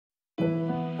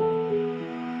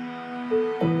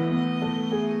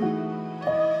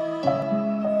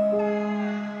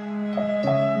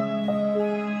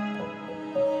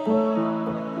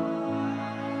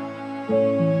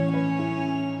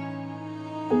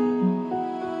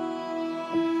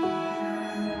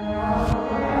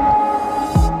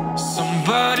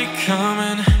come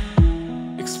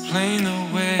and explain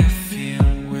the way I feel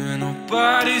when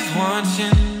nobody's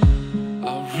watching.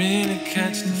 I'll really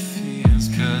catch the feels,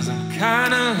 'cause I'm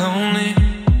kinda lonely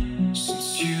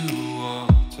since you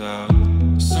walked out.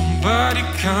 Somebody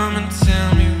come and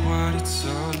tell me what it's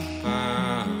all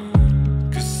about,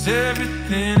 'cause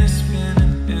everything is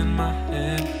spinning in my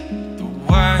head. The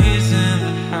whys and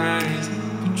the highs,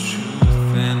 the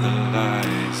truth and the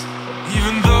lies.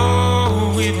 Even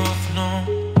though we both know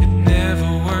it never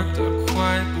worked out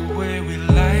quite the way we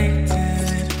liked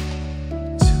it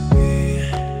to be.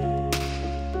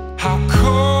 How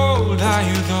cold are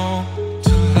you though,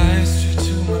 to lie straight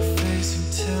to my face and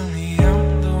tell me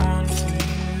I'm the one for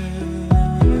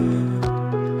you?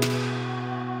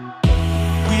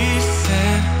 We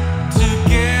said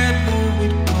together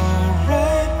we'd go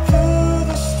right through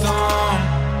the storm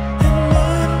and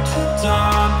until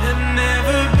dawn and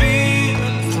never be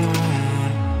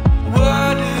alone.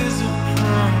 What is a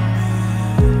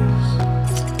promise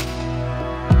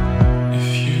if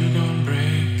you gon'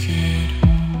 break it?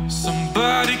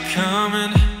 Somebody come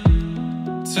and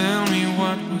tell me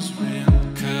what was real,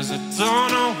 'cause I don't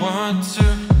know what to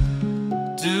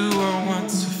do or what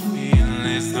to feel.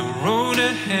 Is the road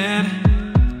ahead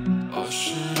or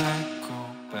should I go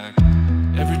back?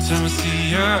 Every time I see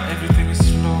you, everything is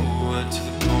slower, to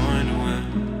the point where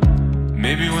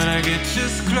maybe when I get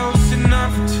just close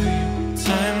enough to you,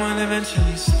 time will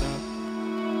eventually stop.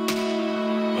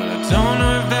 But I don't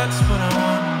know if that's what I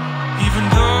want, even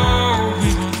though we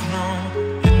both know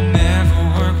it never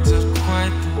worked out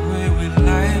quite the way we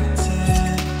liked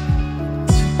it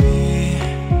to be.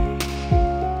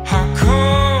 How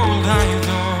cold are you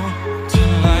though, to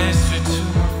lie straight to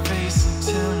my face and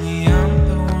tell me I'm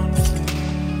the one for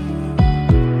you?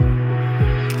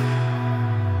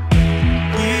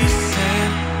 We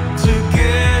said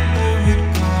together we'd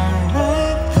go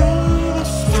right through the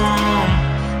storm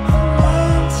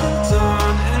until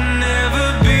dawn and never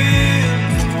be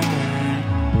alone.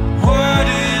 What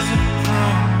is a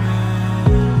promise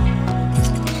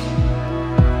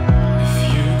if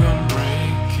you gon'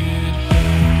 break it?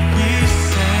 We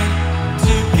said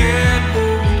together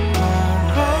we'd go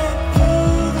right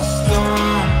through the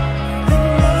storm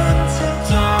until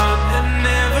dawn and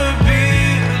never be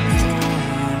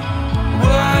alone.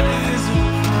 What is a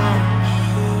promise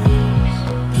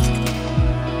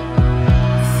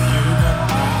if you gon'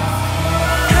 break it?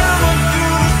 Come on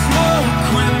through the smoke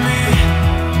with me,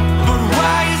 but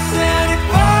why you said it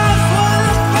was while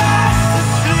I'm fast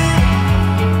asleep?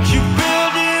 You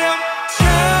build it up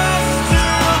just to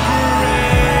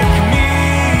break me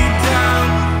down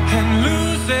and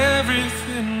lose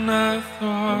everything I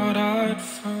thought I'd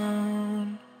found.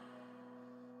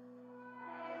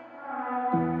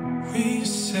 We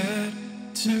said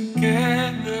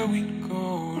together we'd go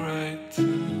right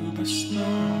through the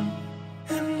storm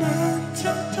and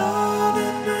until dawn.